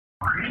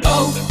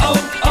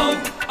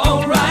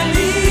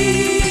O'Reilly.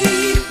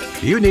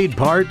 You need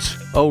parts?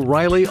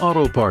 O'Reilly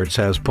Auto Parts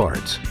has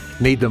parts.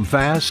 Need them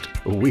fast?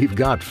 We've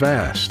got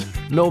fast.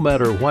 No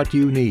matter what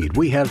you need,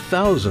 we have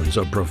thousands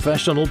of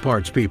professional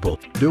parts people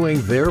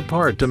doing their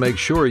part to make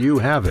sure you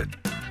have it.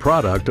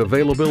 Product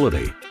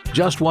availability.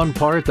 Just one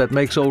part that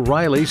makes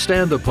O'Reilly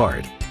stand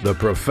apart. The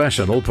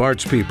professional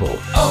parts people.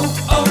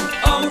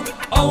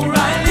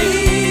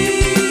 O'Reilly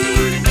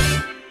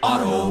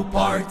Auto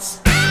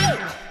Parts.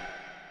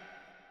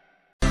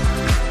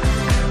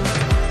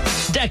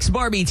 Dex and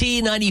Barbie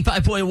T,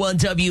 95.1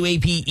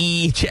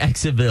 WAPE,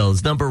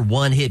 Jacksonville's number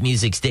one hit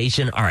music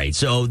station. All right,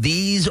 so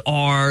these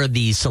are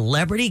the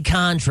celebrity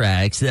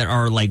contracts that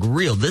are like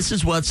real. This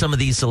is what some of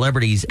these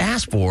celebrities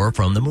ask for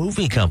from the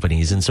movie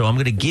companies. And so I'm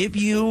going to give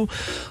you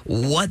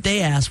what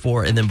they asked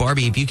for. And then,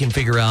 Barbie, if you can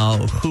figure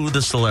out who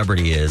the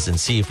celebrity is and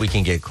see if we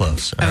can get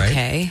close. All right?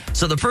 Okay.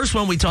 So the first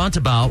one we talked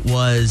about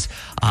was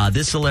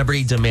this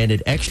celebrity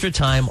demanded extra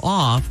time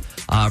off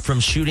from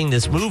shooting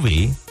this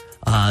movie.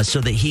 So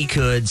that he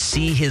could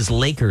see his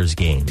Lakers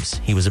games.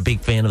 He was a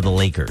big fan of the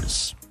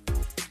Lakers.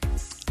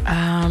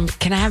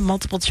 Can I have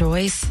multiple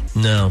choice?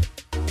 No.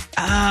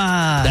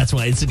 That's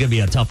why it's going to be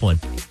a tough one.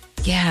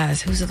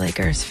 Yes. Who's a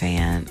Lakers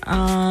fan?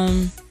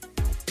 I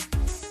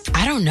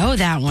don't know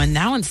that one.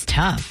 That one's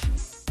tough.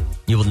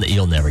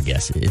 You'll never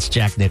guess it. It's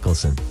Jack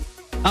Nicholson.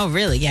 Oh,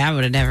 really? Yeah, I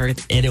would have never.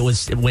 And it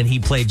was when he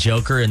played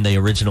Joker in the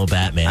original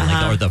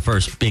Batman, or the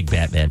first big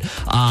Batman.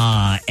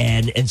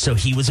 And so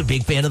he was a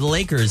big fan of the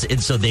Lakers.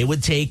 And so they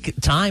would take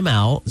time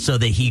out so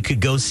that he could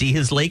go see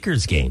his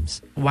Lakers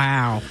games.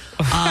 Wow.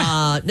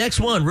 Next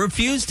one.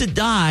 Refused to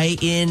die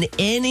in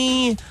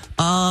any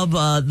of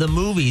the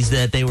movies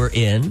that they were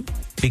in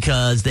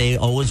because they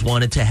always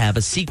wanted to have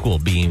a sequel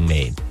being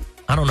made.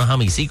 I don't know how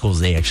many sequels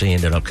they actually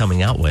ended up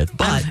coming out with,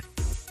 but...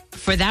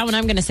 For that one,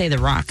 I'm going to say The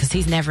Rock because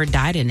he's never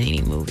died in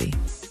any movie.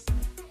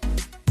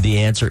 The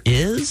answer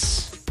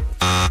is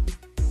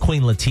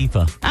Queen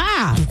Latifah.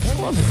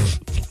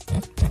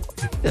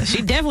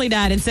 She definitely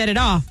died and set it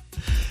off.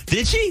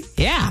 Did she?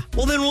 Yeah.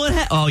 Well, then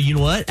what? Oh, you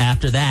know what?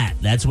 After that,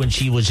 that's when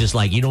she was just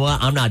like, you know what?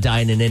 I'm not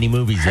dying in any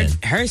movies then.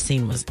 Her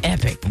scene was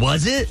epic.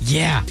 Was it?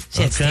 Yeah.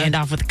 She had to stand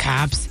off with the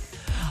cops.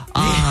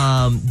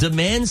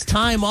 Demands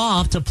time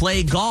off to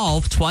play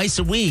golf twice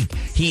a week.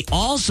 He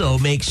also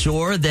makes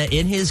sure that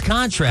in his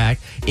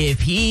contract, if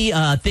he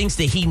thinks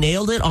that he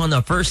nailed it on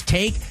the first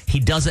take, he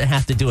doesn't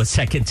have to do a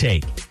second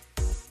take.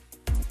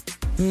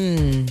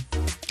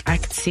 I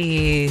could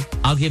see.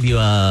 I'll give you,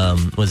 how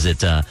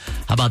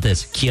about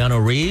this?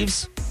 Keanu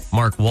Reeves,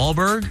 Mark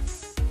Wahlberg,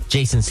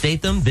 Jason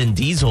Statham, Vin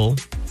Diesel,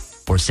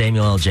 or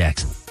Samuel L.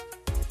 Jackson?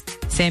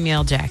 Samuel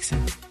L.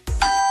 Jackson.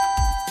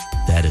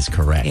 That is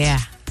correct. Yeah.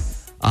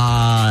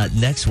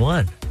 Next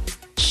one.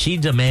 She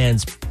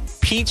demands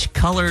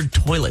peach-colored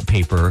toilet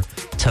paper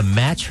to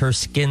match her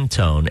skin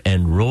tone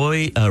and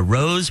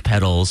rose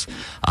petals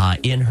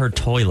in her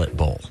toilet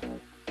bowl.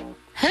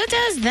 Who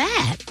does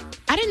that?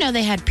 I didn't know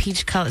they had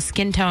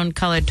skin tone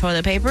colored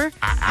toilet paper.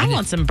 I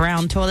want some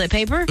brown toilet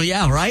paper.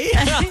 Yeah, right?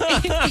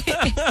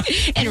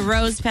 And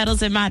rose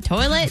petals in my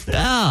toilet.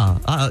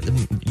 Yeah,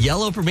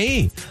 yellow for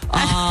me.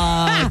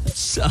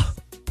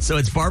 So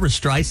it's Barbra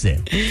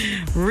Streisand.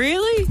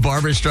 Really?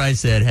 Barbra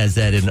Streisand has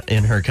that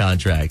in her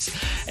contracts.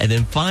 And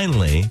then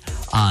finally,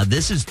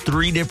 this is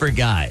 3 different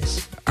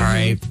guys, all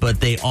right? But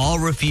they all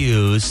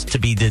refuse to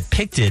be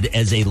depicted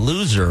as a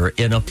loser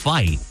in a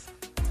fight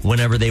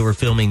whenever they were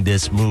filming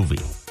this movie.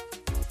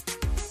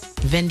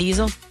 Vin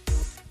Diesel?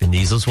 Vin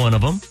Diesel's one of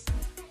them.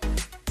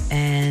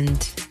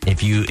 And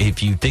if you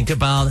think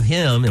about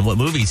him and what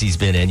movies he's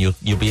been in,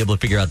 you'll be able to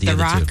figure out the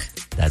other Rock.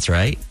 2. That's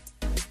right.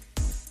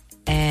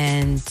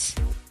 And...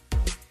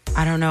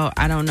 I don't know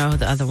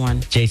the other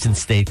one. Jason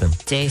Statham.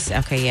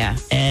 Okay, yeah.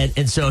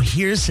 And so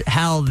here's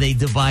how they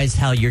devised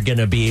how you're going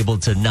to be able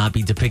to not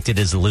be depicted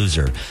as a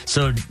loser.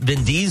 So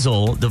Vin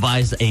Diesel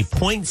devised a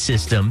point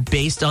system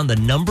based on the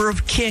number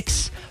of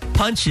kicks,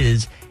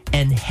 punches,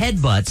 and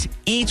headbutts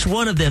each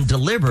one of them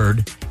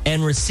delivered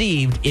and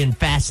received in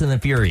Fast and the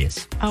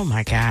Furious. Oh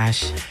my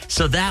gosh.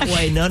 So that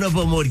way none of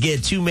them would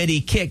get too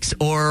many kicks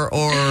or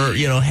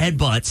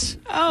headbutts.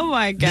 Oh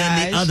my gosh.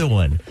 Than the other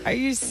one. Are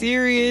you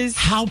serious?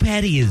 How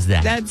petty is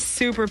that? That's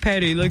super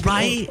petty. Like,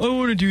 right? I don't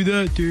want to do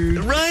that,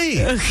 dude.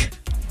 Right.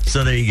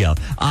 So there you go.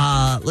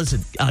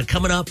 Listen,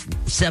 coming up,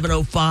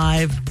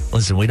 7:05.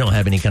 Listen, we don't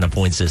have any kind of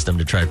point system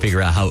to try to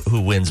figure out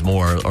who wins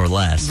more or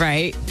less.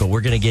 Right. But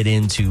we're going to get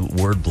into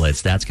Word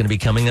Blitz. That's going to be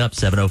coming up,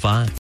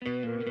 7:05.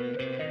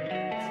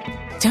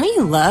 Don't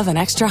you love an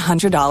extra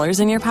 $100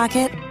 in your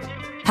pocket?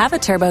 Have a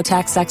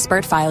TurboTax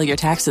expert file your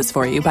taxes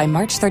for you by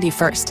March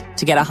 31st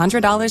to get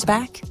 $100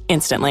 back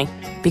instantly.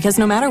 Because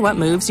no matter what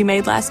moves you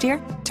made last year,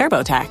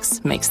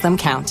 TurboTax makes them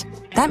count.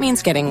 That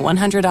means getting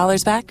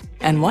 $100 back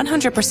and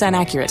 100%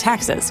 accurate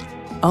taxes,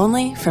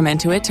 only from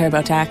Intuit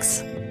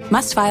TurboTax.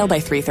 Must file by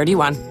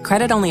 3/31.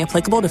 Credit only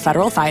applicable to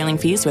federal filing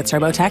fees with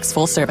TurboTax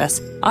full service.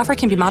 Offer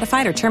can be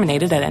modified or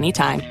terminated at any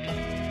time.